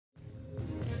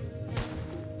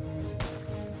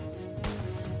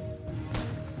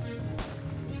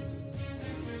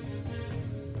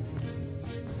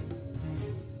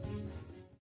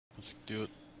do it.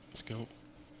 Let's go.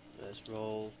 Let's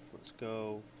roll. Let's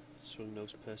go. Swing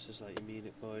those purses like you mean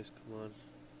it, boys. Come on.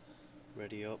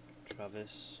 Ready up,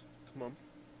 Travis. Come on.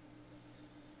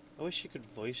 I wish you could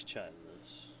voice chat in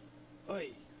this. Oi!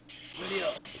 Ready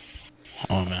up!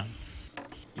 Oh man.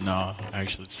 No,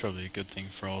 actually it's probably a good thing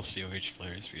for all COH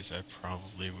players because I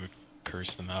probably would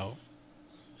curse them out.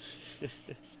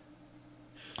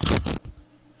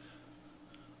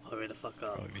 Hurry the fuck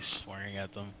up. Probably be swearing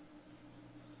at them.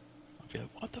 I'll be like,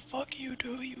 what the fuck are you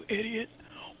doing, you idiot?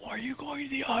 Why are you going to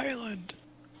the island?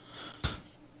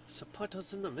 Support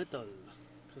us in the middle.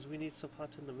 Because we need support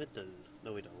in the middle.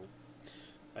 No we don't.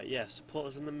 Right, yeah, support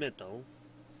us in the middle.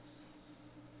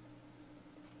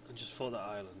 And just throw the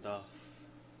island off.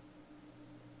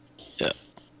 Yeah.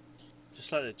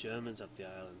 Just let the Germans have the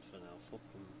island for now. Fuck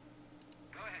them.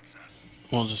 Go ahead, sir.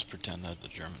 We'll just pretend that the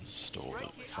Germans stole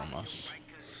it from us.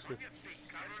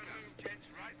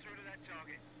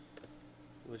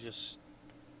 We'll just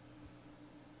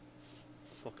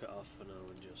fuck it off for now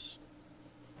and just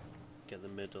get the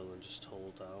middle and just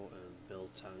hold out and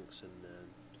build tanks and then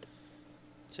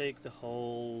take the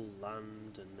whole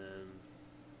land and then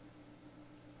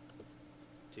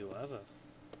do whatever.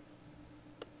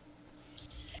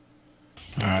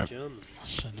 Kill Alright, the Germans.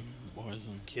 send them boys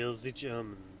in. Kill the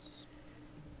Germans.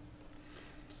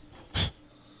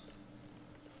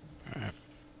 Alright.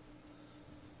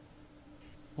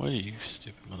 What are you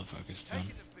stupid motherfuckers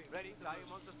doing?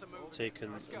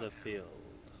 Taken the field.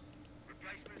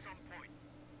 Replacements on point.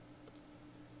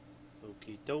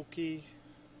 Okie dokie.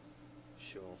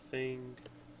 Sure thing.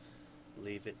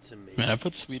 Leave it to me. Man, I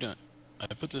put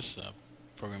this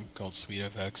program called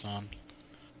SweetFX on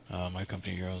my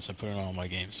company heroes. I put it on all my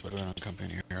games. Put it on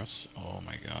company heroes. Oh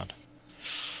my god,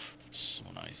 so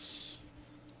nice.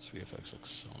 SweetFX looks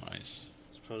so nice.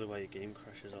 That's probably why your game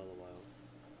crashes all the while.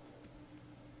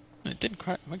 It didn't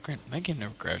crash. My game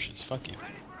never crashes. Fuck you.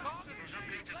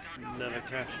 Never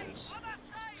crashes.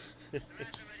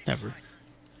 Never.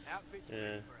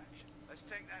 Yeah. Let's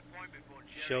take that point before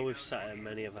Sure, we've sat here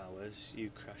many of hours, you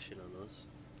crashing on us.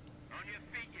 on your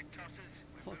feet, you tossers.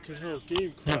 Fucking hell,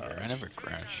 game crash. Never. I never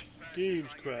crash.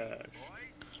 Games crash.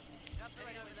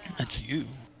 That's you.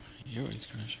 You're always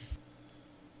crashing.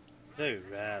 Very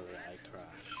rarely I crash.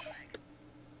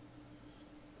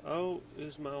 Oh,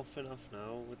 who's mouthing off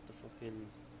now with the fucking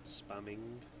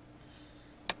spamming?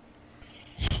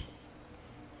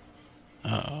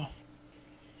 Uh-oh.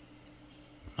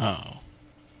 Uh-oh.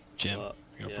 Jim, What?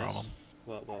 you got a Yes. problem.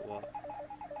 What?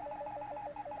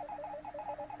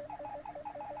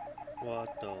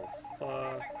 What the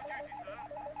fuck?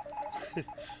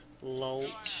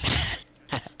 Lolch.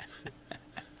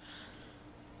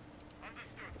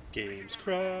 Games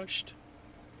crashed.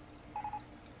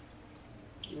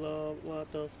 Lol,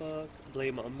 what the fuck?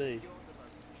 Blame it on me.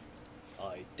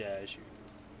 I dare you.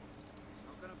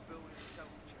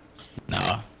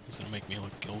 Nah, he's gonna make me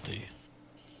look guilty.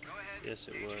 Go ahead. Yes,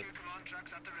 it would. HQ command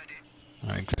trucks at the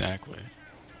ready. Exactly.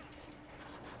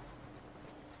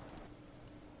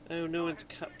 Oh, no one's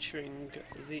capturing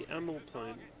the ammo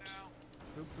point.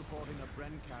 Troops reporting a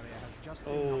Bren carrier has just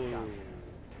been Oh. knocked out.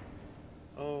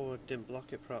 Oh, I didn't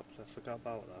block it properly. I forgot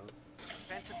about that.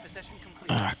 Defensive possession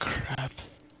complete. Ah, crap.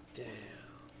 Damn.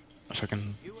 If I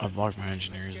can unblock my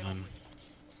engineers, then.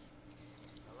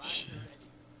 Shit.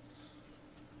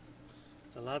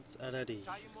 The lads are ready.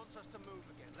 Titan wants us to move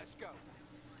again. Let's go.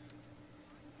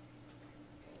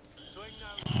 Swing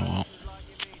those Oh well. punches like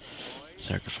you mean it, boys.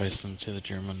 Sacrifice them to the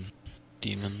German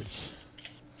demons.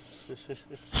 The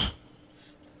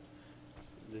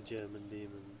German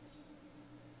demons.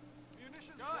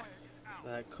 Munitions quiet. Out.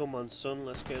 Right, come on, son.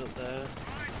 Let's get up there.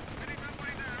 Heading that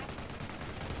way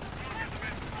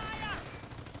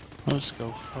now. Let's go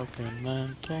fucking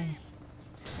mental.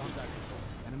 Contact.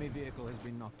 Enemy vehicle has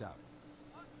been knocked out.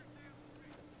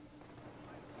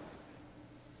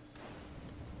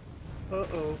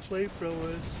 Uh-oh,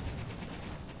 flamethrowers.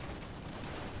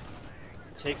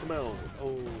 Take them out.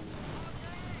 Oh.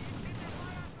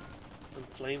 And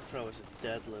flamethrowers are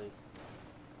deadly.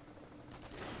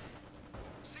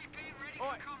 CP ready Oi,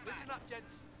 for combat. listen up,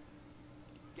 gents.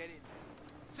 Get in.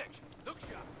 Section, look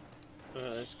sharp.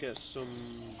 Alright, let's get some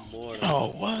more. Oh,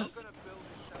 what? Not gonna build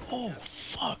this Oh, together.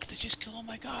 fuck. They just killed all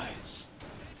my guys.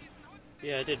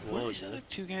 Yeah, I did What are one. these other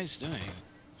two guys doing?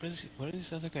 What are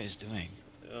these other guys doing?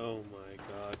 Oh my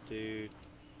god, dude.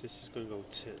 This is gonna go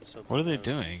tits up. What are they and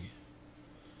down. doing?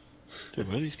 Dude,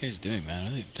 what are these guys doing,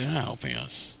 man? They're not helping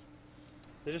us.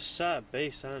 They're just sat at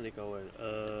base, aren't they, going,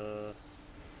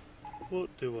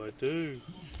 what do I do?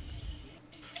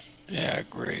 Yeah,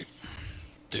 great.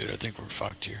 Dude, I think we're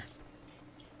fucked here.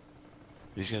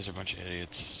 These guys are a bunch of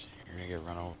idiots. You're gonna get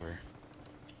run over.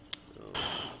 Oh my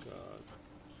god.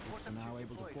 We're now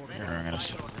able to form Here, I'm gonna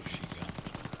set up a machine gun.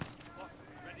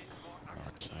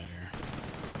 Right side here.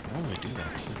 Oh, they do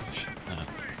that too. Shit, that.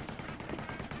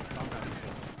 combat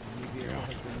report. Enemy vehicle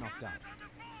has been knocked out.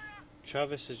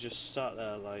 Travis has just sat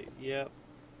there like, yep.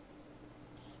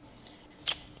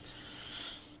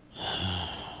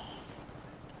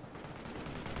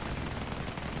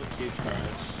 Look you,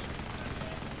 Travis.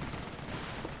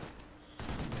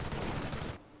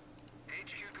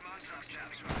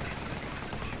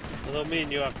 Although me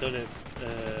and you have done it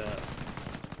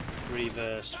 3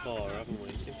 versus 4, haven't we?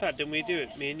 In fact, didn't we do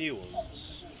it, me and you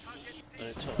once? And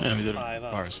it took Yeah, we did it 5 by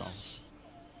hours. ourselves.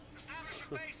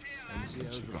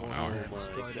 NCO's About an reported hour. they Oh my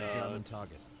destroyed a God. German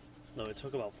target. No, it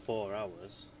took about 4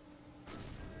 hours.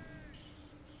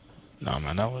 No,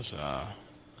 man, that was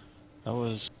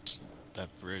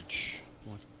that bridge.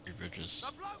 One of the 3 bridges.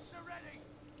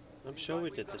 I'm sure we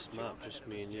did this map, just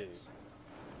me and you.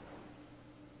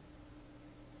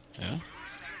 Yeah?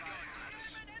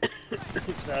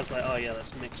 Because I was like, oh yeah,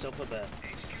 let's mix up a bit.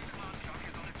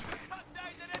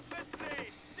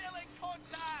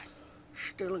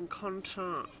 Still in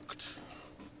contact.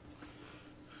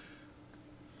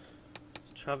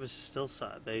 Travis is still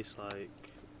sat at base, like,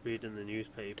 reading the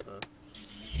newspaper.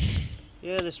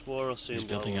 Yeah, this war will soon He's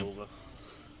blow building up. over.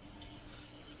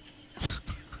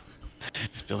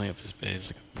 He's building up his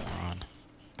base like a moron.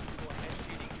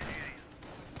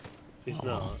 He's Oh.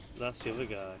 not. That's the other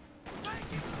guy.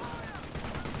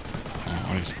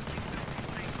 Oh, he's...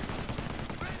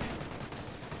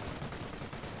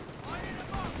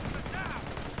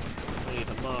 I need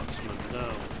a marksman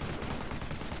now.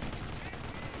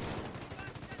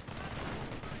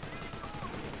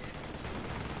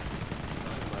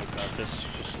 Oh my god, this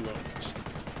just looks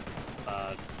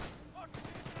bad.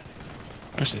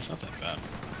 Actually, it's not that bad.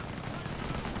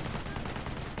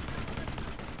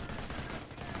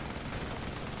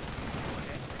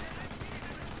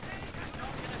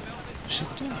 She's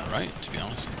doing alright, to be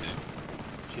honest with you.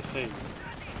 Do you think?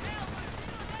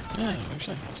 Yeah,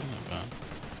 actually, not doing that bad.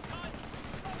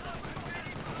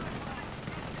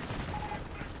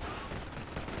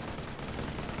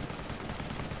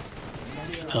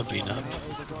 Helping up.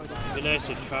 It'd be nice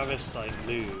if Travis, like,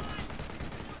 moved.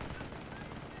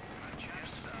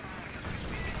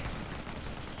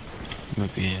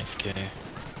 Might be AFK.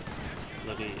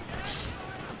 Bloody.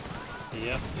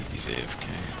 Yep, I think he's AFK.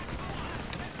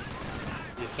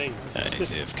 you think? Yeah, he's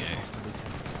AFK.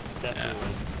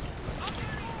 Definitely.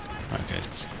 Okay,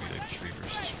 it's gonna be like 3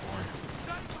 versus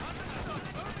 4.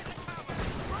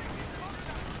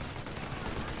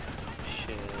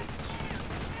 Shit.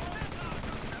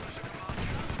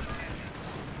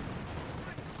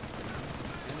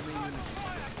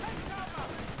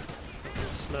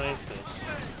 Fucking snipers.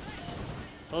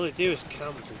 All they do is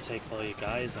camp and take all your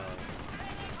guys out.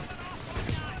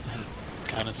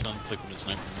 Kinda sounds like what a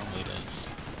sniper normally does.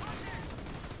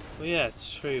 Well, yeah,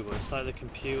 it's true, but it's like the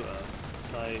computer.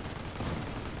 It's like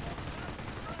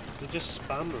they just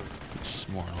spam them. It's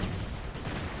more like...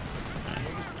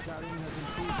 Battalion has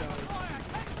improved our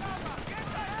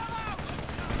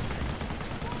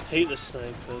Hate the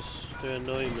snipers. They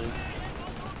annoy me.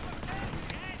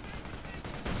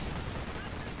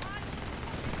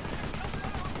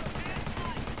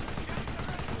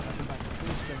 Welcome back to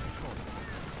full strength patrol.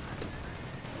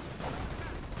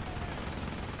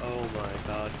 Oh my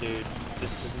god, dude.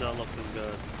 This is not looking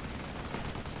good.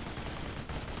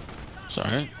 It's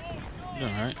alright. You're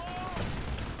alright.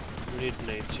 We need an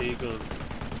AT gun.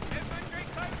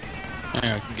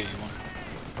 Yeah, I can get you one.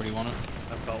 Where do you want it?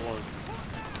 I've got one.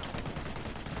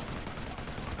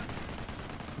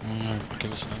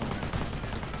 Give us another one.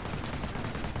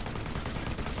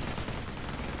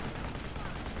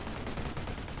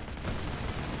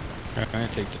 Alright, I'm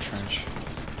gonna take the trench.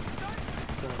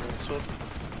 So,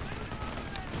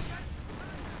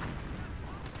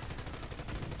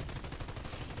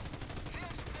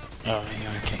 Oh,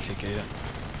 yeah, I can't take it yet.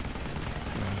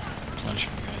 Plenty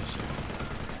of guys.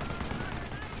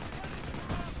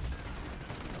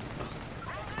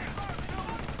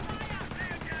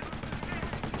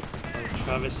 oh,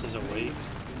 Travis is awake.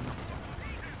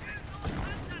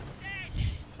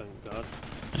 Thank God.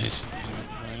 Nice.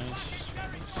 Nice.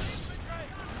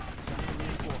 Sample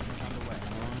reinforcement underway.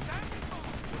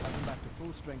 Welcome back to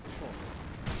full strength shortly.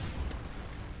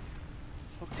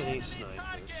 Fucking hate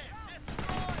snipers.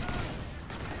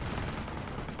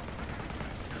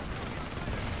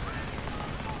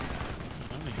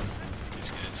 I don't even know these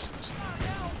guys.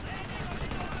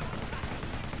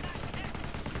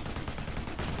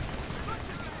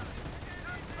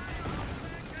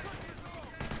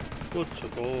 good to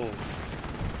go.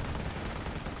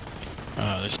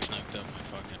 They sniped up my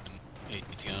fucking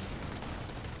 8th gun.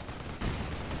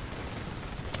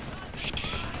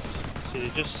 See, they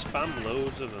just spam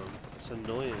loads of them. It's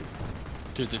annoying.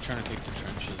 Dude, they're trying to take the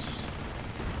trenches.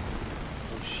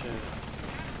 Oh shit.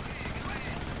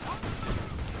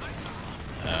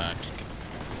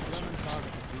 German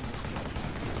target has been destroyed.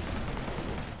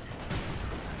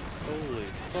 Holy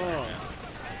fuck.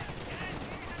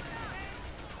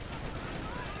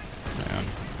 Man.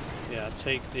 Yeah,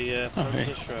 take the Oh, Panzer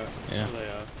hey. Strike. Yeah. Oh, they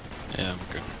are. Yeah, I'm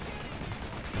good.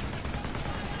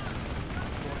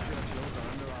 Four Churchills are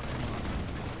under our command.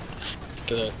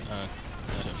 Get that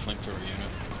flamethrower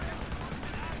unit.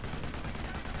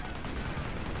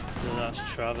 No, that's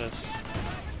Travis.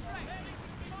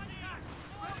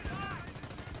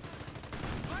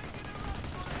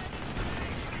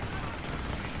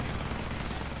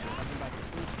 Heading back to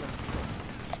full strength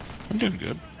shot. I'm doing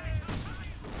good.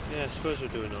 Yeah, I suppose we're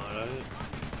doing alright.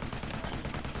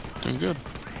 Doing good.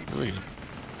 Really good.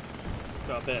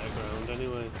 Got a bit of ground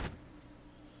anyway.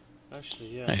 Actually,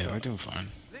 yeah. Hey, we're doing fine.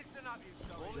 Listen up, you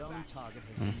soldiers. German target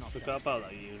has been knocked Forgot out. about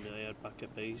that unit I had back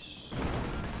at base.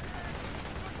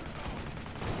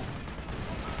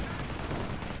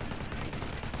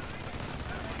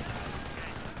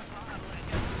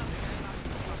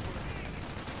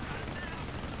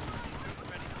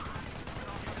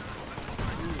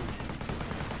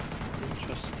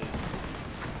 Interesting.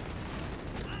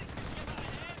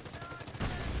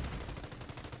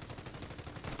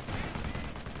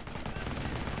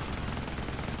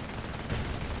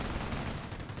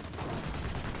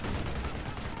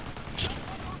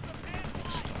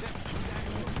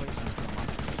 Replacements are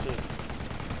marked.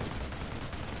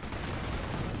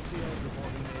 NCOs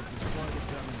reporting they have destroyed a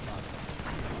German target.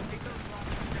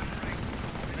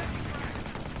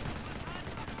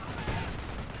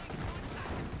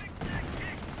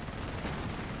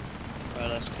 Right,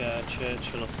 let's get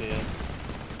Churchill up here.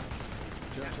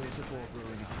 Churchill support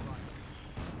rolling out.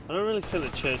 I don't really feel the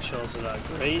Churchills are that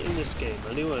great in this game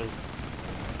anyway.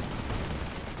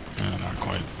 Not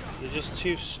quite. They're just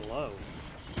too slow.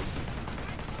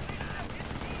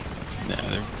 Yeah,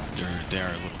 they are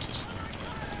a little too slow.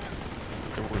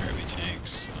 But they're heavy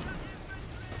tanks. So.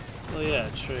 Oh yeah,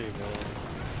 true,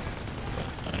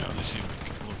 but I know they seem like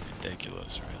a little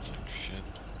ridiculous, right? It's like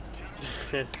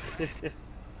shit.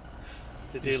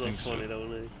 they These do look things funny, are don't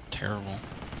they? Terrible.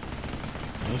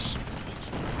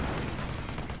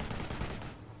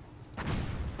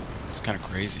 It's kind of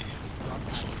crazy.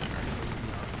 So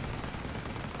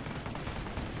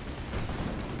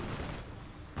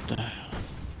what the hell?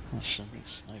 Oh shit, I'm getting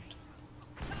sniped.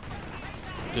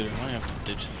 Dude, I might have to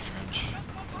ditch the trench.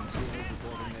 NCOs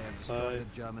reporting they have destroyed a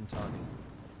German target.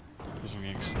 Because I'm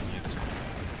getting sniped.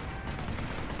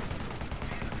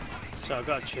 So I've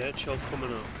got Churchill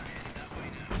coming up.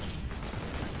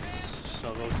 So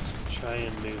I'll go try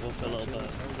and move up a little Churchill bit.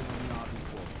 is holding on the Army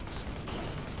quarters.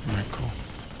 Alright, cool.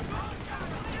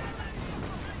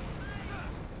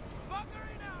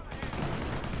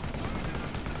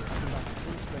 Heading back to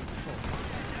full strength shot.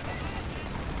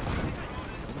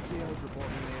 NCOs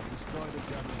reporting they have destroyed a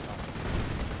German target.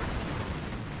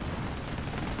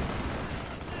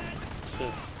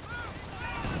 Shit.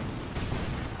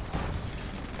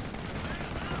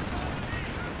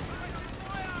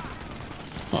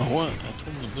 Oh, what? I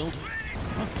told him to build it.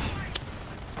 What?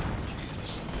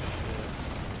 Jesus.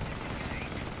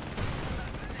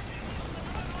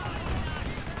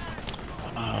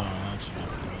 Oh, that's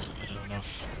enough. That wasn't enough.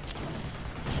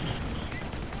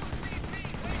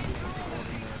 NCOs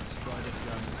reporting they have destroyed a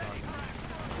German target.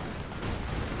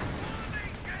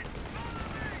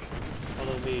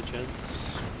 Follow me, gents.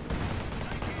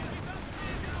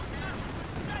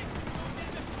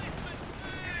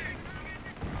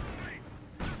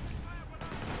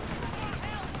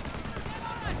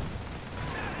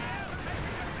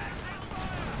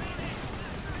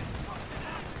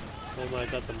 Oh my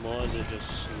god, the Moors are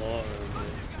just slaughtering me.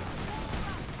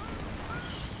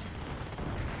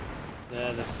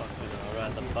 There they fucking are, right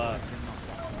at the back. Been knocked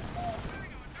out.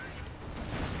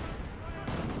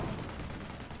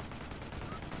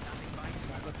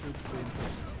 Sapper troops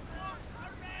reinforcing.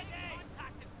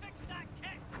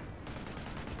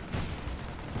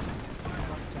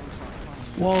 Tanks are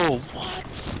climbing. Whoa, what?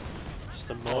 It's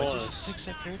the Oh, I Moors. just fixed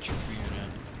that paratrooper unit.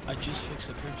 I just fixed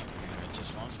the paratrooper unit. I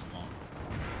just lost them all.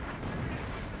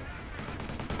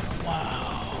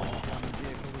 Wow. German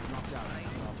vehicle was knocked out in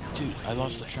that last Dude, I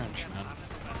lost the trench, man.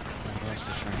 I lost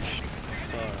the trench.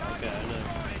 Sorry, okay, I know.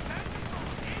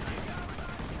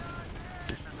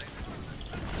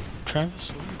 Travis,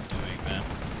 what are you doing, man?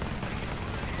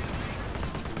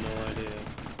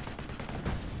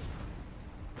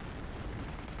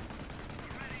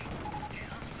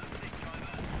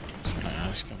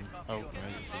 He's coming. Oh, right,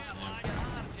 he's there.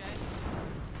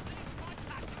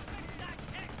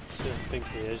 I don't think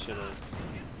he is, you know.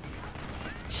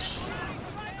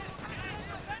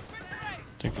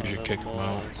 I think we should kick him out.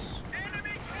 Mars.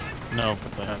 No,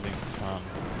 but they're having fun.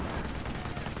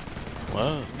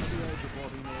 What?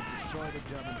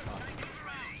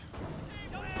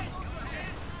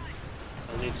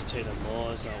 I need to take the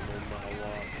Mars out no matter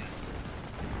what.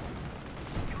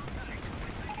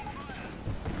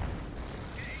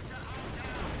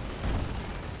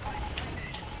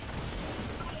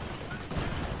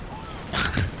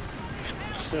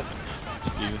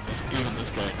 Even this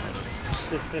guy noticed.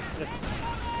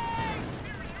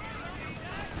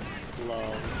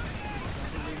 Lol.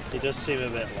 He does seem a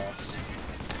bit lost.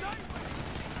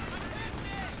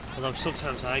 Although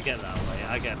sometimes I get that way,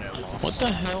 I get a bit lost. What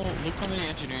the hell? Look how many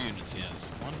engineer units he has.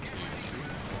 1, 2,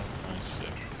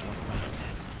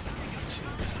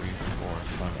 3, 4,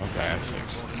 5,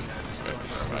 6. 1, 2, 3, 4, 5.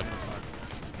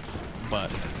 Okay, I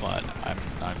have 6. But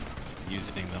I'm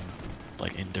using them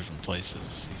like in different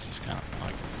places. He's just kind of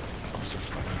like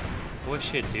clusterfuck. I wish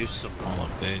he'd do something. All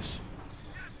up base.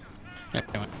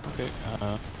 Anyway, okay,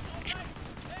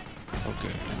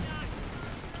 okay.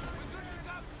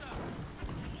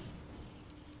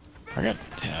 I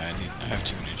have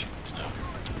too many chickens now.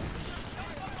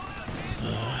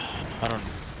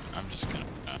 I'm just gonna,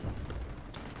 I don't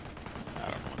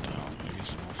know what the hell, maybe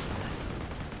some more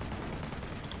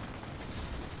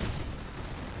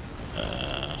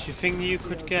for. Do you think you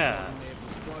could get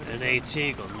an AT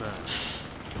gun there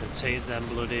and take them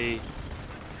bloody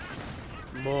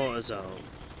mortars out?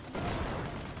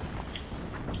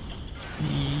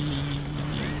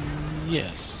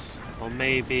 Yes. Or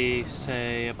maybe,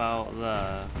 say, about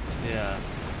there. Yeah.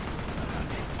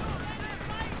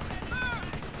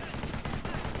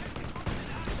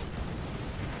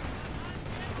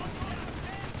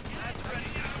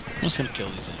 I'm just gonna kill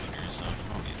these engineers, so I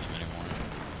don't need them anymore.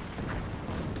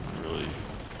 Really.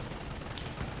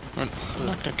 I'm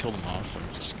not gonna kill them off,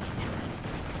 I'm just gonna try and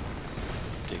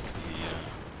take the,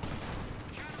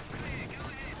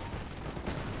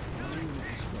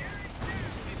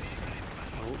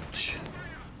 Ouch.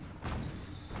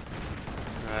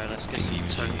 Alright, let's get some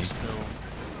tanks built.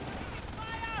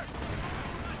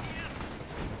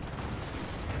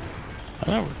 Oh,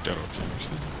 that worked out okay,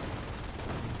 actually.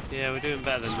 Yeah, we're doing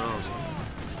better than normal.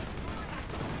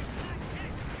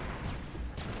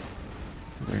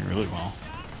 We're doing really well.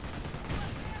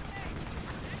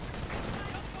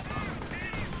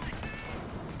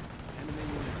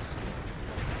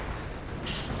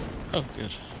 Oh,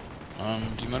 good.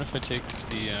 Do you mind if I take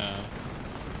the,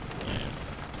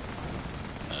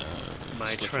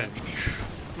 My trench.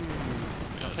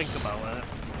 I'll think about it.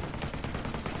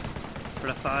 For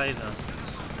a fiver,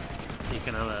 you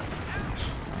can have it.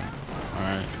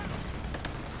 Alright.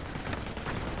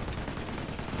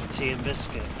 Tea and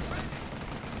biscuits.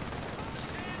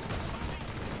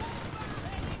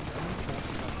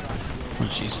 Oh,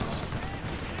 Jesus.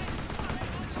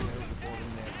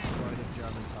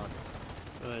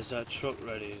 Right, is that truck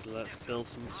ready? Let's build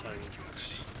some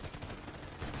tanks.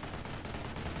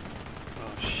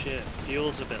 Oh shit,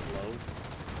 fuel's a bit low.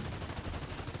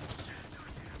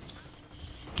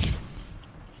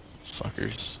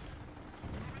 Fuckers.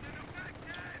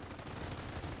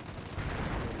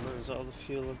 Oh, is that all the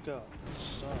fuel I've got? That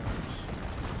sucks.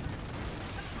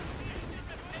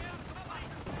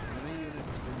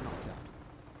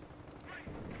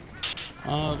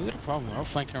 We got a problem. We're all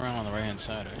flanking around on the right hand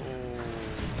side, right? Oh,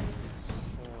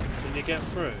 fuck. Can you get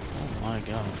through? Oh my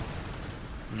god.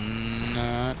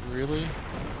 Not really.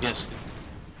 Yes.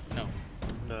 No.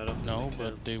 No, I don't think No, they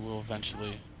but can. they will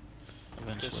eventually.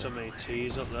 There's some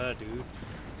ATs up there, dude.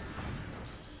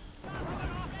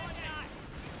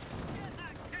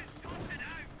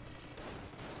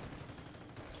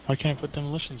 Why can't I put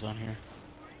demolitions on here?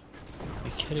 Are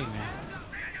you kidding me?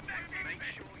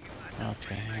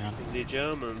 Okay, hang on. The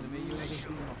Germans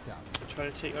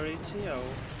trying to take our AT out.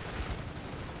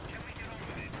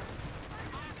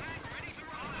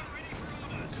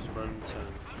 Command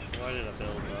tank. Why did I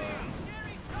build that?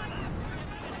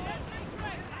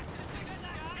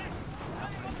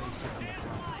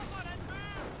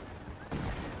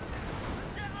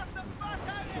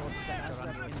 Oh,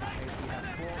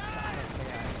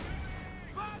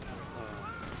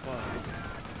 fuck.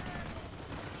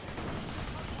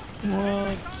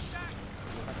 What?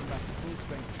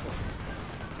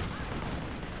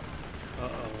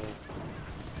 Uh-oh.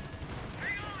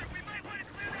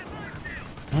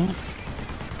 Huh?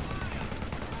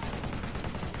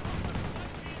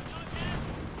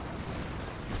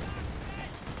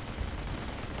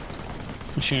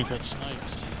 Machine got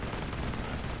sniped.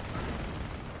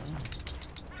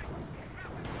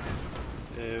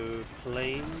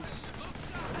 Planes.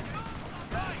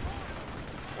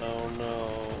 Oh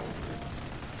no.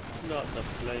 Not the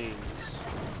planes.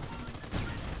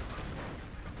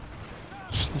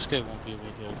 This guy won't be able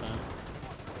to build that.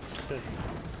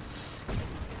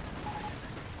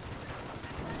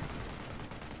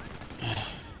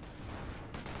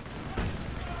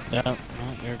 Yeah, well,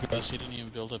 there goes. He didn't even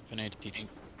build up an ATT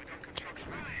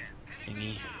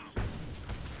thingy. Oh,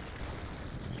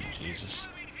 Jesus.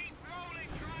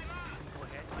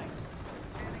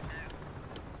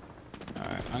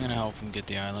 Alright, I'm gonna help him get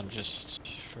the island just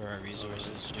for our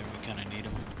resources, Jim. We kinda need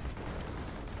him.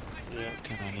 Yeah.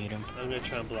 Kinda need him. I'm gonna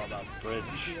try and block that bridge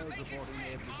NCOs reporting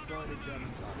they have destroyed a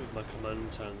German target. with my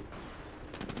command tank.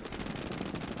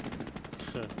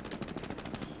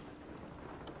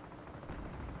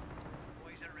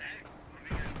 Boys are ready.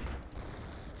 Moving out.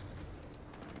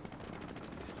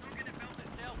 It's not gonna build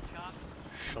itself, chaps.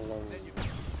 Shalom.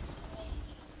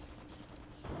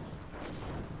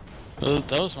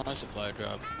 That was my supply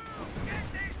drop.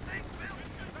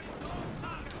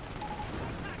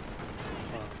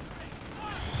 Fuck.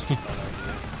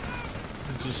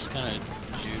 Just kinda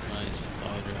Jude my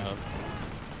supply drop.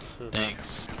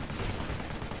 Thanks.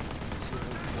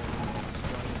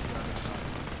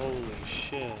 Holy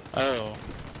shit. Oh.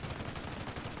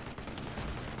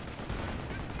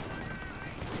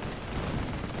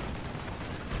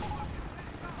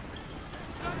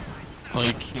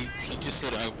 Like, he just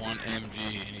said I want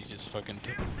MG and he just fucking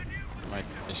took my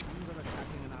mission.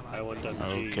 I want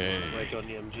MG. Okay. Where do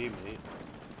you want the MG, mate?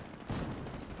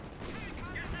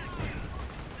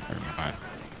 Never mind.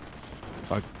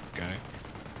 Fuck guy.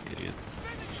 Idiot.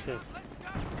 Shit.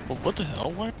 Well, what the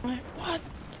hell? What?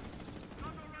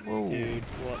 Whoa. Dude,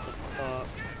 what the fuck?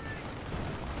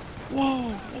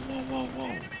 Whoa.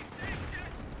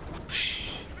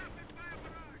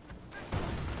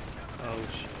 Oh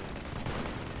shit.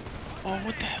 Oh,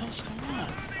 what the hell's going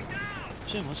on?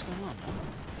 Jim, what's going on, man?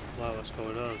 Wow, what's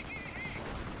going on?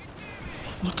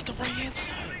 Look at the right hand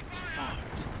side. It's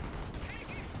fucked.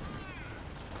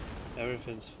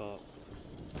 Everything's fucked.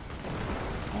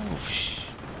 Oh,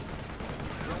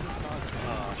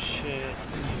 Oh shit.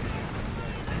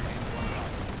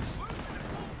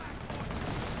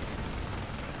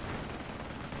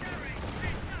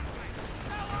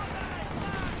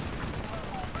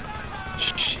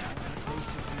 shit.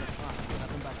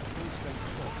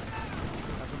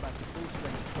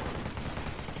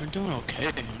 They're doing okay.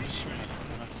 I'm just trying to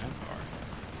run up manpower.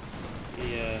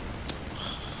 Yeah.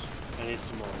 I need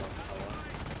some more manpower.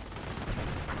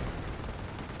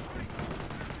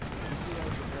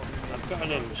 I've got an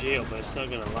MG, but it's not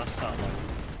gonna last that long.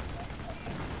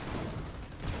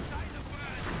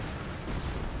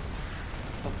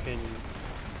 Fucking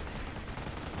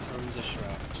Panzer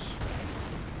Shreks.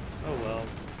 Oh well.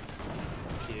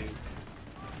 Fuck you.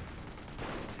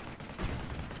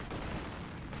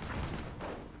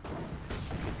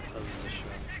 Panzer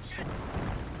Shreks.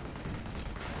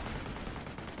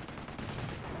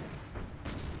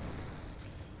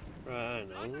 Right,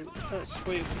 I know. Let's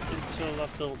wait until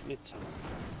I've built my tank.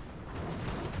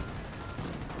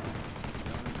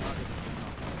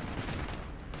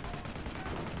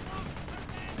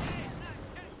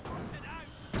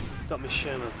 Got my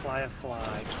Sherman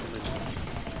Firefly coming.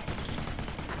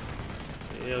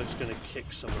 He's gonna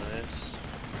kick some of this.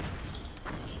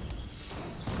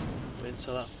 Wait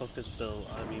until that fucker's built,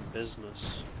 I mean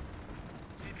business.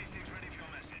 CP6 ready for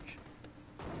your message.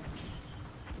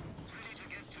 Ready to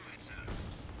get to it, sir.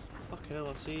 Fucking hell,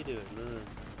 what's he doing there?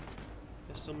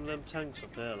 Get some of them tanks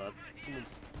up there, lad. Come on.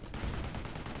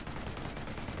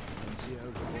 NCOs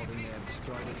reporting they have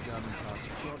destroyed a German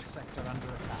secured sector under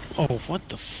attack. Oh, what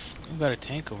the f... We got a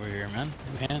tank over here, man.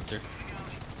 Panther.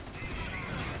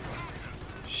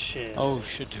 Shit. Oh,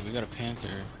 shit, dude. We got a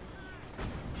Panther.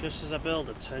 Just as I build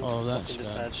a tank, Oh, you that's fucking bad.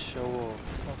 decide to show up.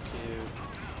 Fuck you.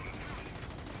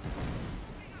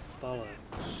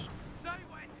 Bollocks.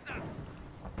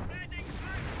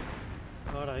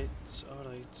 Alright,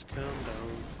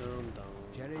 calm down.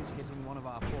 Jerry's hitting one of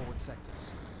our forward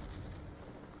sectors.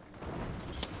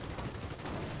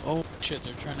 Oh, shit.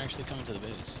 They're trying to actually come into the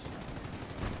base.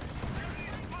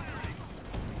 We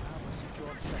have a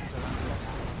secured sector under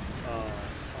assault. Oh,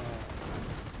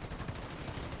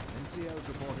 NCOs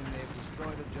reporting they have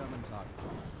destroyed a German target.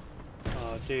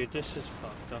 oh, dude, this is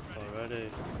fucked up already.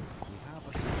 We have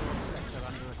a secured sector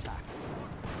under attack.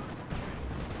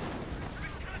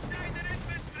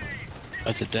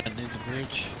 That's a detonate the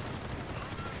bridge.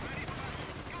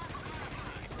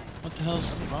 What the hell's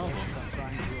the problem? Russians are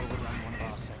trying to overrun one of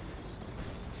our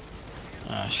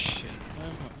Ah shit.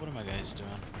 What are my guys doing?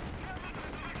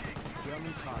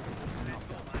 German target has been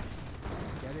knocked out.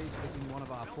 Jerry's hitting one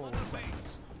of our forward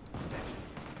sectors.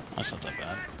 That's not that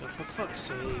bad. Oh, for fuck's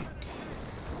sake.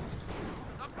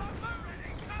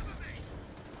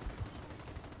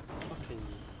 Fucking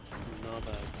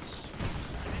knobheads.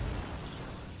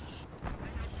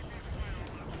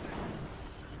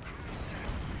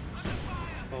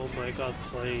 Oh my god,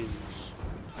 planes.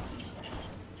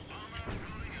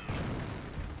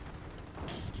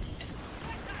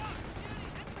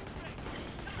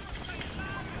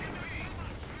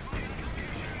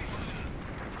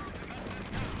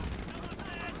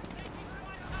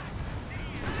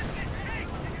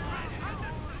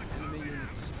 Enemy unit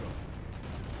destroyed.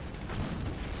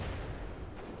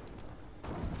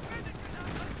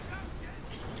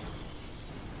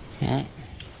 Well,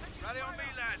 Rally on me,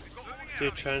 lads. We've got moving out.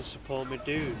 Dude, try and support me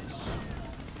dudes.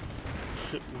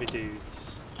 Me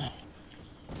dudes. I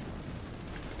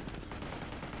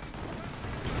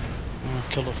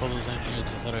killed off all those engineers. I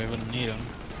thought I wouldn't need them.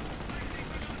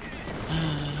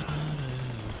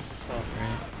 Fuck.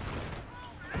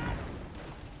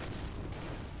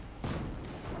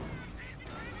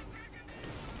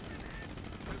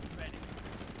 Right.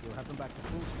 We'll have them back to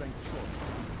full strength shortly.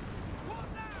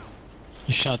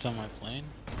 You shot down my plane?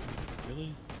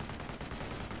 Really?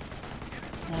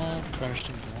 Oh, crashed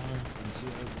into water.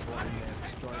 NCO reporting they have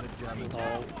destroyed a German Lol.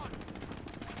 target.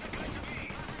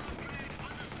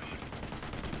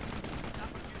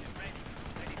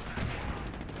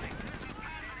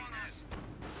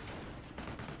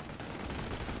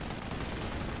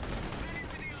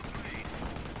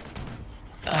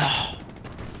 Ah,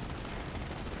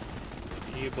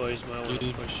 You boys might want to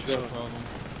dude, push we got a up. problem.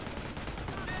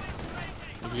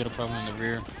 We got a problem in the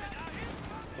rear.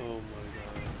 Oh my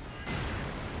god.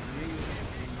 Enemy unit has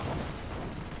been knocked out.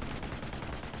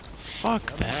 Fuck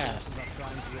German that. forces are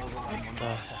trying to overrun one of the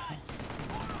our heck? sectors.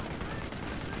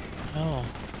 Hell.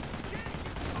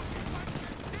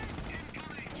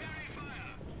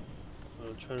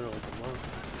 I'm trying to roll them off.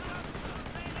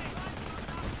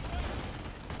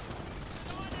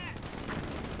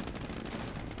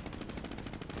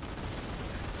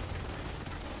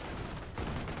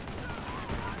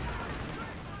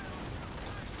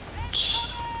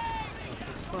 Oh,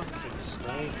 for fucking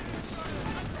snipers.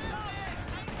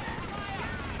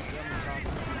 German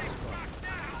target has been destroyed.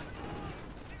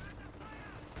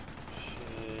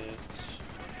 Shit.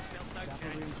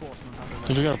 Sapper reinforcement underway.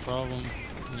 Dude, we got a problem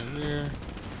in the rear.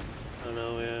 I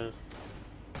know, yeah.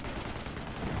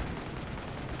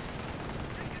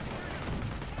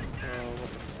 Oh,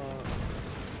 what the fuck?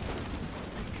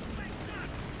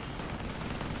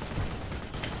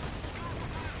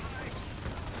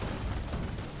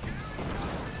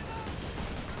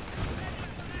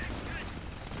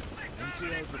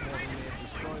 NCOs reporting they have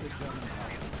destroyed a German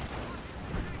target.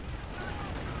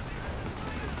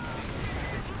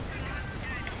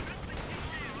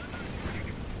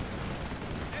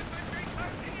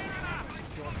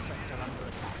 Secured sector under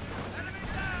attack.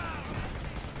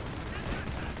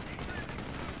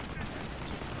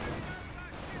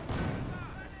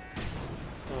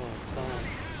 Oh,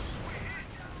 bombs.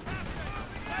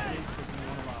 Jerry's hitting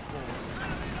one of our forward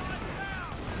sectors.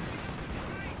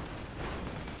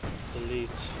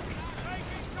 Delete.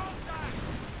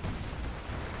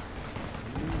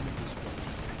 Enemy unit destroyed.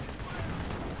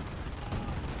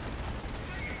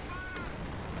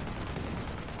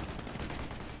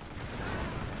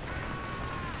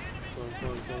 Go on, go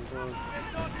on, go on, go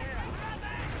on.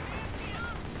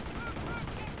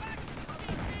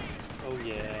 Oh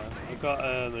yeah, I got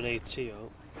an AT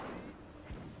out.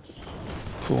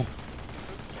 Cool.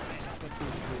 Sapper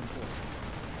troops reinforcing.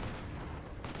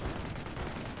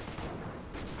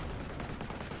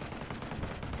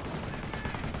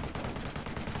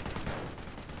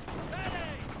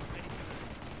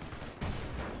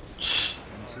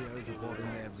 NCOs reporting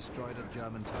they have destroyed a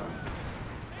German target.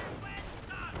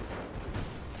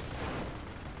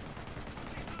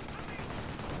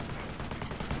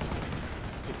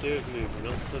 Could do with moving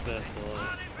up a bit,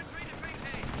 but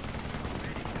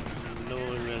no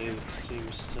one really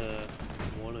seems to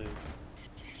want to.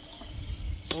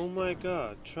 Oh my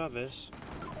god, Travis.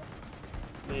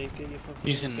 Making your fucking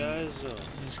He's in. guys up.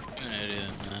 He's an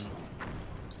idiot, man.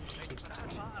 Let's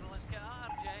get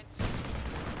armed, gents.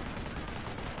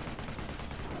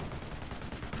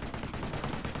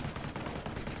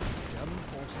 German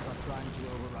forces are trying to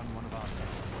overrun one of our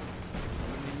sectors.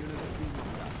 Enemy unit has been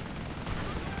knocked out.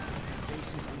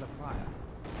 Base is under fire.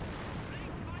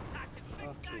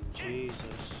 Fucking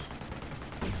Jesus.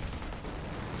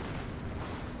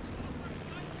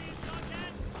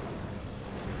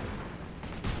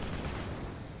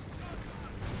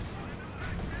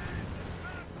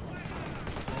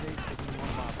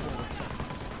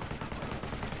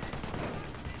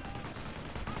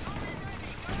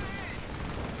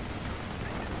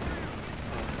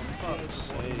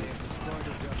 sake.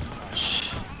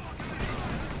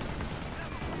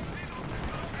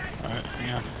 Alright,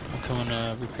 hang on. I'm coming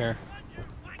to repair.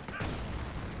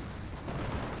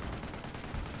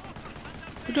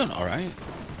 We're doing alright.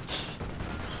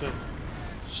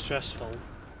 Stressful.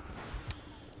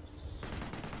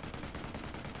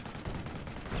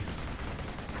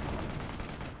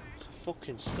 It's the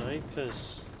fucking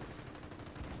snipers.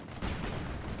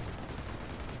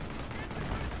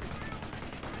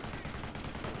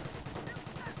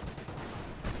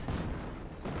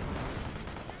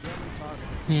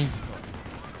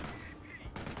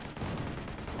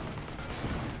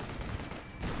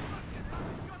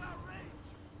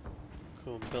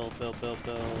 Come on, build.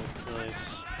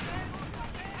 Nice.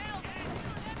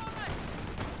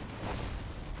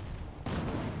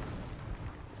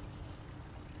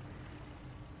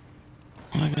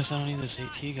 Well, I guess I don't need this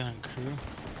AT gun, crew.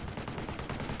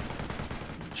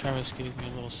 Travis gave me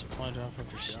a little supply drop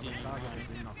over stealing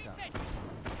mine.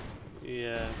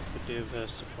 Yeah, could do with a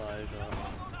supply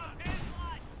drop.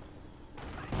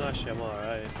 No, actually, I'm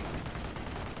alright.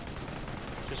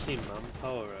 Just need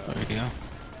manpower out. There we go.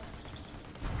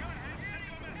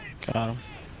 Got him.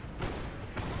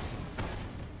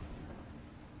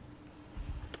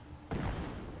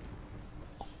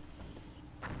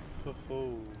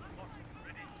 Ho-ho.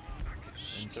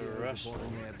 Stressful. Right,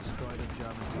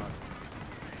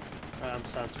 I'm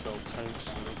starting to build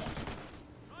tanks now.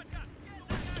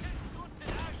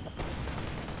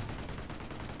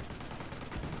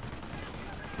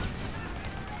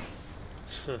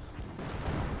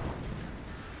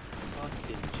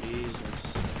 Fucking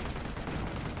Jesus.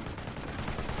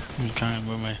 I'm trying to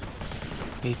move my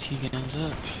AT guns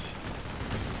up.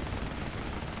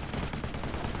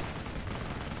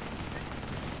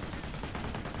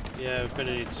 Yeah, we're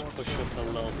gonna need to push up a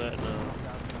little bit now,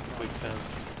 if we can.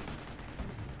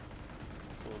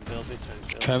 Come on, build me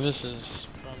tank. Travis is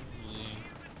probably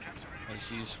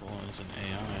as useful as an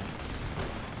AI.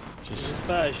 It's Just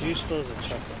about as useful as a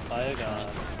chocolate fire guard.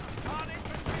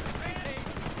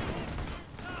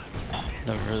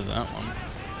 never heard of that one.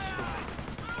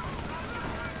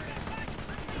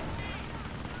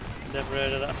 Never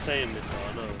heard of that saying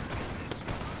before,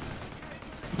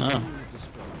 no. No.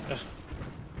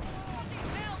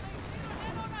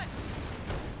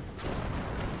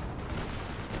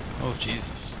 Oh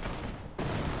Jesus.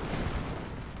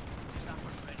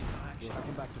 We'll have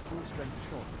them back to full strength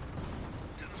shortly.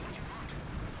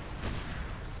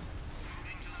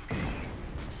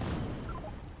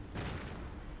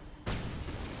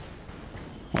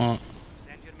 Well,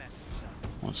 Send your message, sir.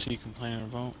 what's he complaining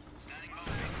about?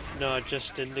 No, I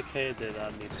just indicated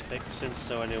that needs fixing,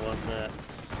 so anyone that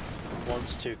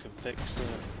wants to can fix it.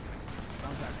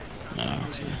 No.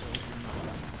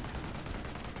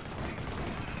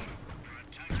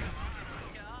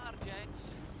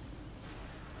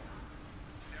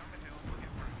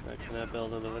 Right, can I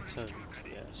build another tank?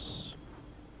 Yes.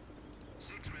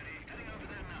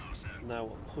 Now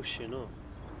we're pushing up.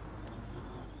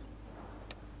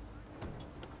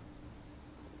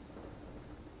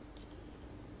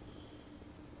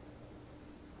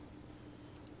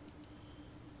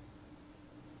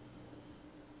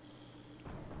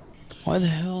 Why the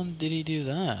hell did he do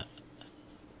that?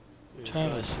 Who's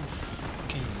Travis,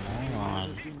 that? you fucking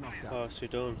moron. Oh, so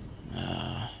done.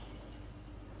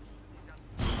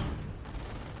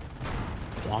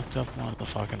 Blocked up one of the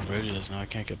fucking bridges, now I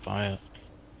can't get by it.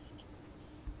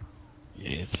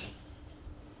 Idiots.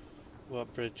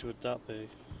 What bridge would that be?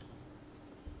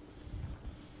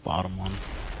 Bottom one.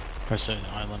 Or say the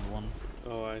island one.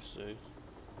 Oh, I see.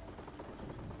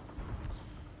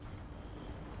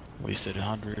 Wasted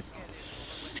 100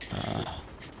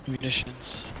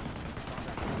 munitions.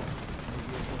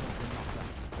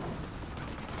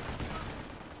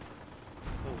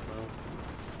 Oh well.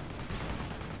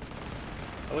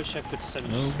 I wish I could send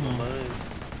Oh, you some of well. mine.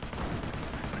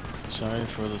 Sorry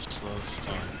for the slow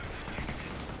start.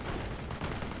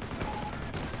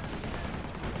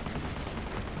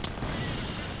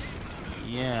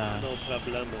 Yeah, No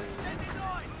problemo.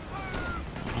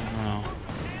 I don't know.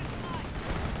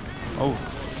 Oh,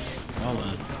 well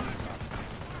then.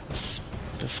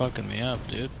 They're fucking me up,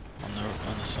 dude.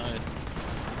 On the side.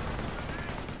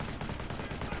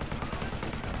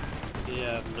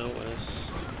 Yeah, I've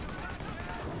noticed.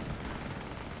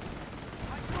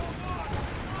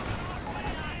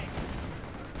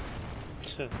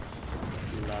 Lag.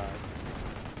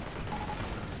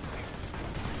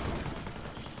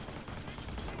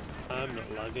 I'm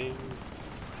not lagging.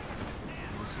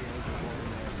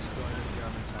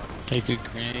 Take a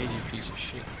grenade, you piece of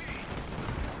shit.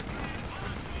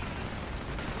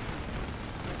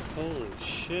 Holy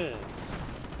shit.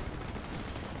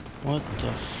 What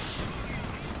the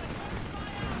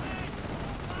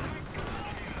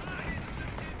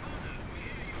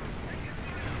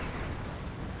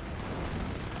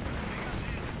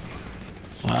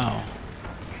Wow.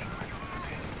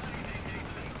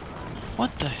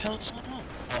 What the hell's going on?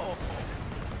 Oh.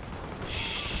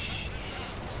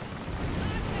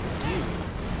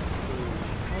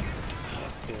 What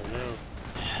Okay, now.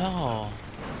 the hell?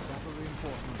 Sample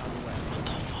reinforcement on the way. What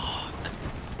the fuck?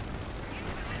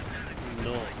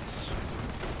 Nuts.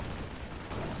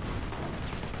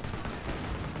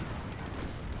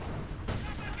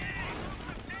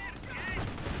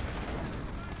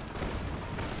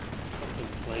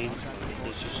 Fucking planes, man. They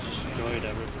just destroyed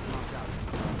everything.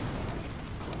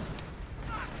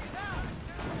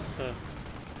 Huh.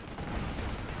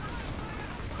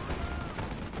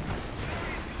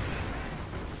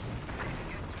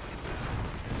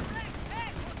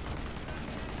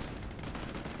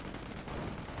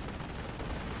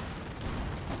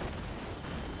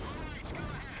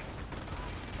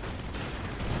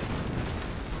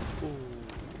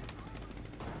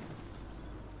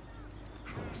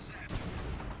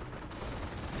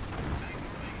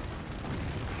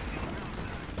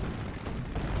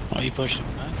 Oh, you pushed him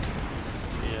back?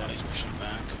 Yeah. Oh, he's pushing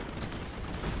back.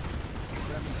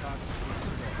 German targets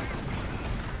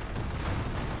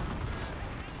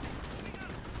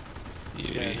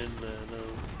destroyed. Get in there now.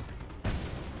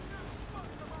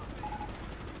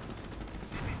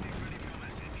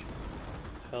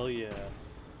 Hell yeah.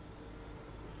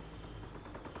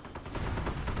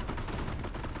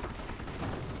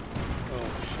 Oh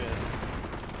shit.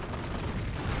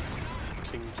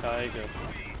 King Tiger.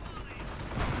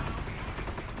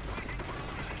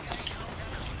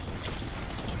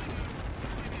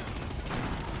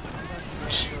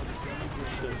 Shit.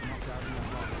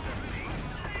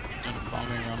 Got a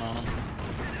bombing run on him.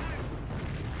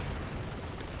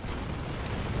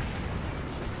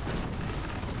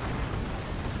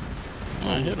 Oh,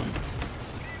 I hit him.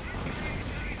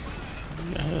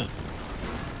 I got hit.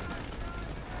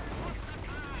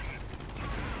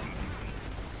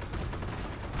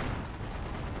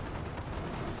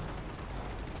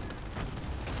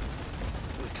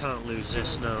 We can't lose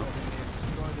this now.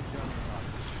 Destroy the German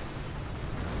targets.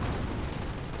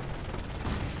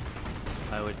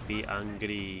 I would be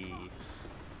angry.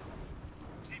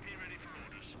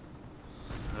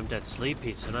 I'm dead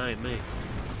sleepy tonight, mate.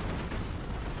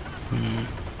 Hmm.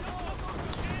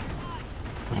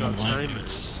 What time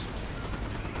It's is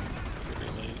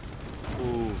pretty late. it?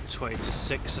 Ooh, 20 to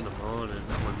 6 in the morning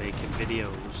and we're making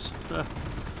videos.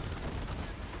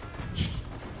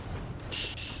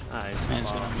 That is Man's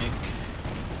far. gonna make.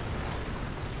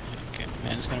 Okay,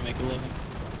 man's gonna make a living.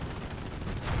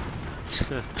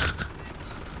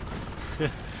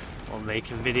 While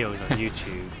making videos on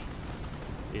YouTube.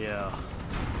 Yeah.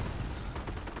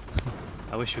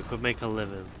 I wish we could make a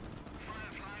living.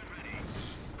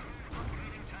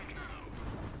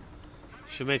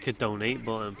 Should make a donate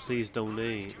button, please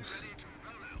donate.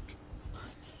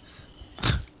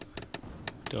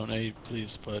 Donate,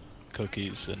 please put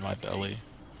cookies in my belly.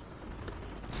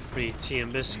 Free tea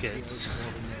and biscuits.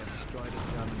 Destroy the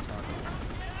German target.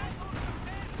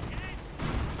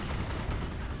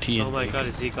 Tea and Oh my bacon. god,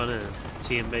 is he gonna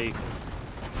tea and bacon?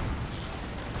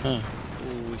 Huh.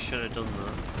 Ooh, we should have done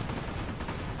that.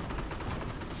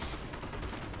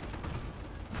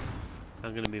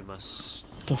 I'm gonna move my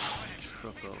The f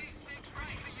truck up.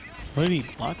 what did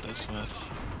he block this with?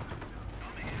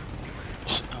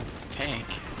 A tank.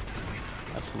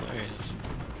 That's hilarious.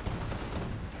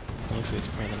 It looks like it's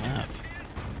part of the map.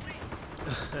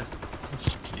 That's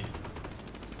funny.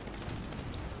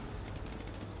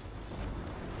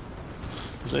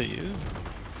 Is that you?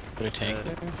 Put a tank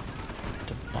there?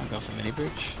 To block off the mini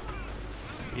bridge?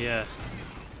 Yeah,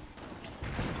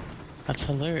 That's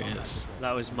hilarious.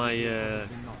 that was my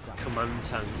command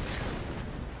tank.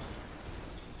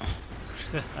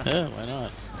 Yeah, why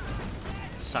not?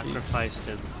 Sacrificed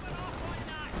him.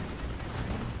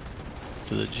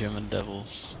 To the German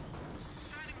devils.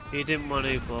 He didn't want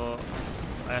to, but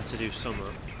I had to do something.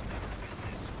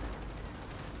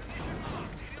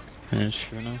 Yeah,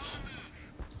 sure enough.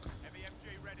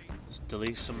 Just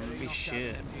delete some of my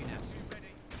shit.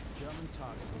 German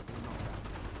target will be knocked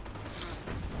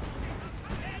out.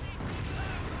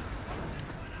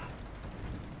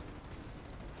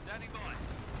 Standing by.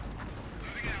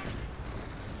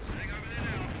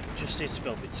 Just need to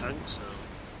build my tanks now.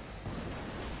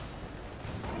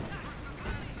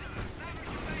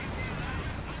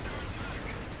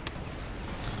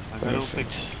 I don't think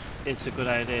it's a good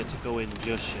idea to go in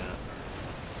just yet.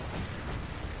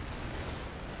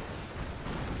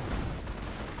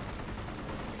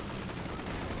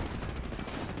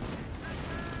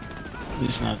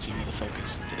 These Nazi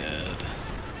motherfuckers dead.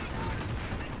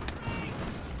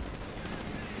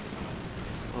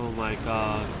 Oh my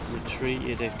god, retreat,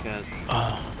 you dickhead.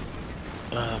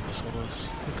 That was all those.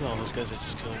 Look at all those guys I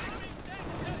just killed.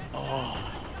 Oh,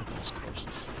 look at those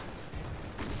corpses.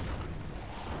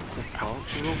 The fuck?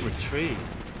 We won't retreat.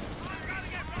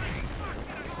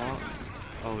 Fuck.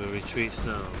 Oh, we retreats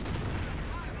now.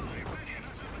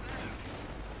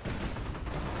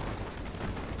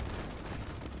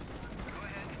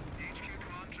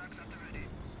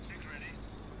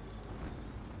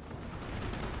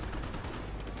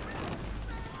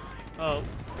 Oh,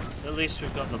 at least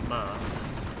we've got the map.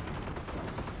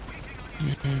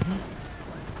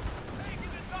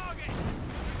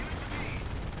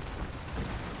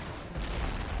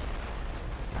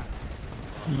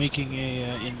 Making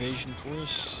a invasion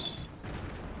force.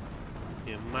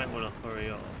 You might want to hurry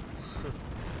up.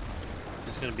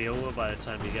 It's going to be over by the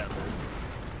time you get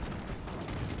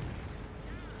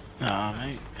there. Nah,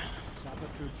 mate.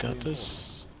 Got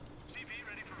this.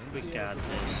 We got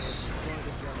this.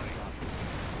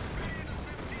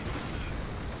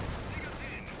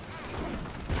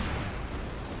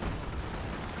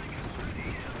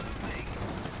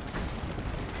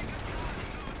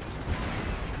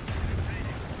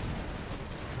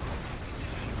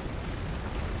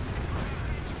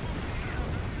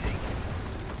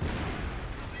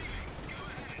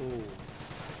 Ooh.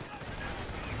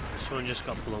 This one just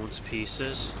got blown to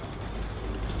pieces.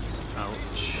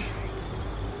 Ouch.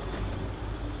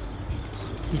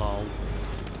 Lol.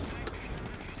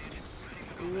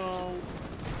 Lol.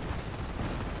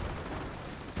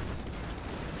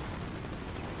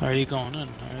 Are you going in?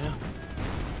 Are you?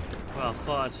 Well, I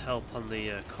thought I'd help on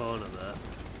the corner there.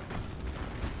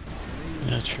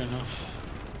 Yeah, true enough.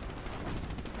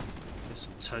 Get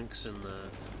some tanks in there.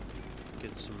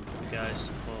 Give some guys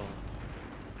support.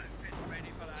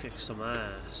 Kick some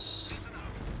ass.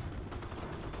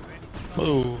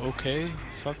 Oh, okay.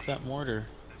 Fuck that mortar.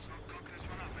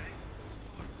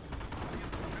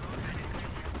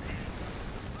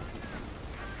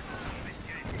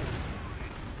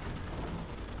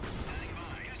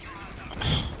 I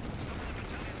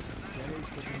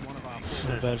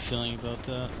have a bad feeling about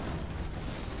that.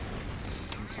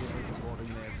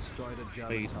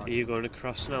 Are you going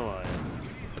across now, are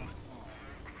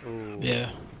you? Ooh,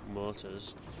 Yeah.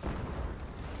 mortars.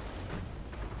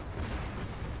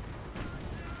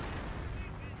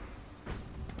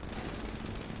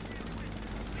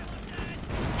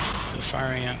 They're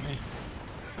firing at me.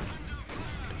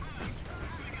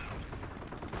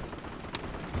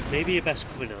 Maybe you're best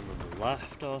coming on the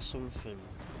left or something,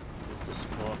 with the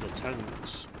support of the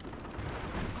tanks.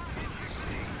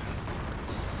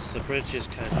 So the bridge is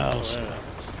kind of clear.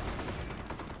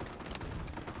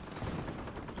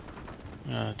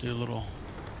 Do a little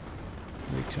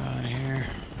recon here.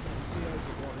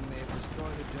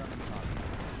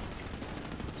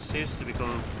 Seems to be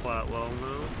going quite well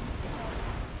now.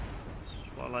 That's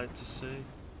what I like to see.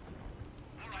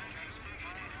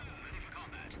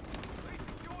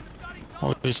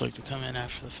 Always like to come in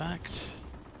after the fact.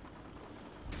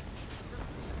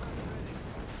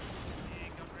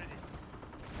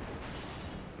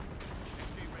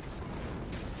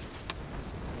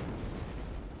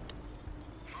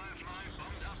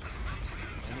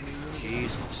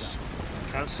 Jesus,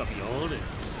 I can't stop yawning.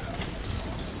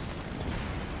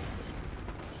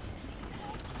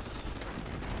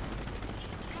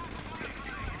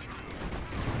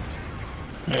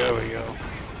 There we go.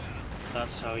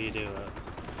 That's how you do it.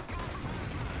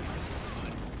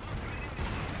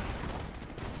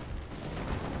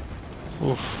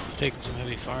 Oof, taking some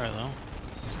heavy fire though.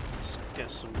 Let's get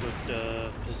some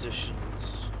good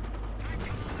positions.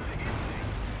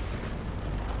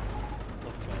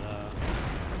 Look at that.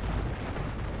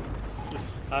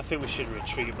 I think we should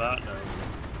retreat back now.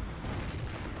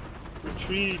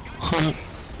 Retreat! Oh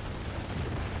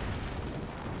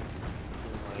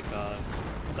my god.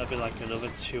 That'd be like another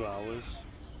 2 hours.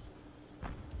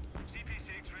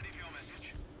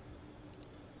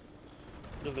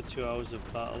 Another 2 hours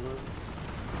of battling.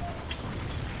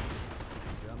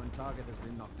 German target has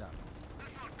been knocked out.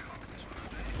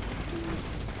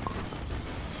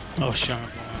 Oh, sharp,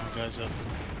 guys up.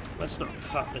 Let's not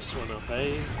cut this one up,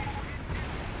 eh?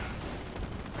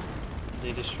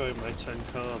 They destroyed my tank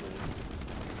army.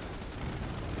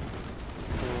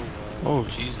 Oh, Oh,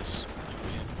 Jesus.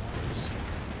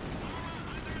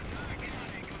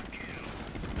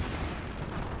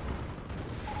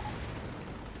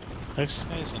 This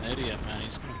guy's an idiot, man.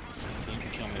 He's gonna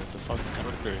fucking kill me with the fucking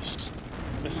converters.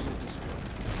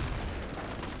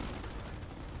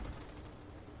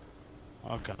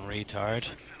 Fucking retard.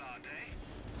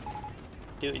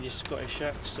 Do it in your Scottish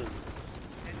accent.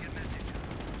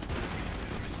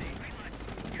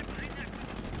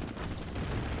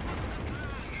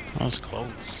 That was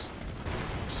close.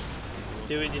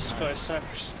 Do it in your Scottish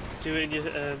accent. Do it in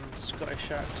your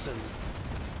Scottish accent.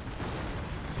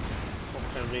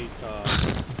 Fucking retard.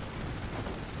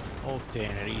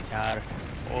 Fucking retard.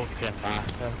 Fucking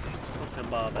bastard. Fucking Fucking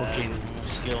barbarians.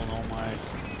 skill nomad.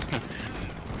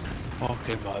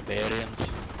 Fucking barbarians.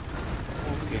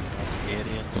 Fucking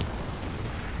barbarians.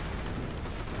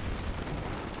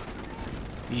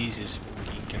 Jesus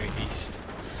fucking Christ.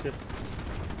 Fucking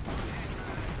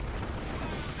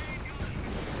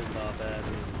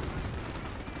barbarians.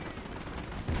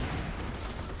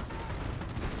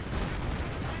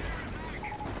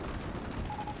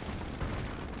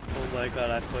 Oh my god,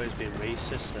 I thought he was being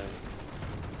racist though.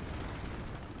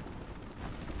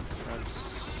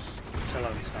 Until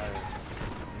I'm tired.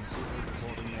 In secret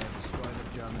reporting they have destroyed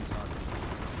the German target.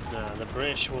 Nah, the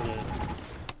British want it.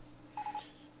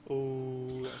 Oh,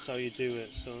 that's how you do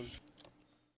it, son.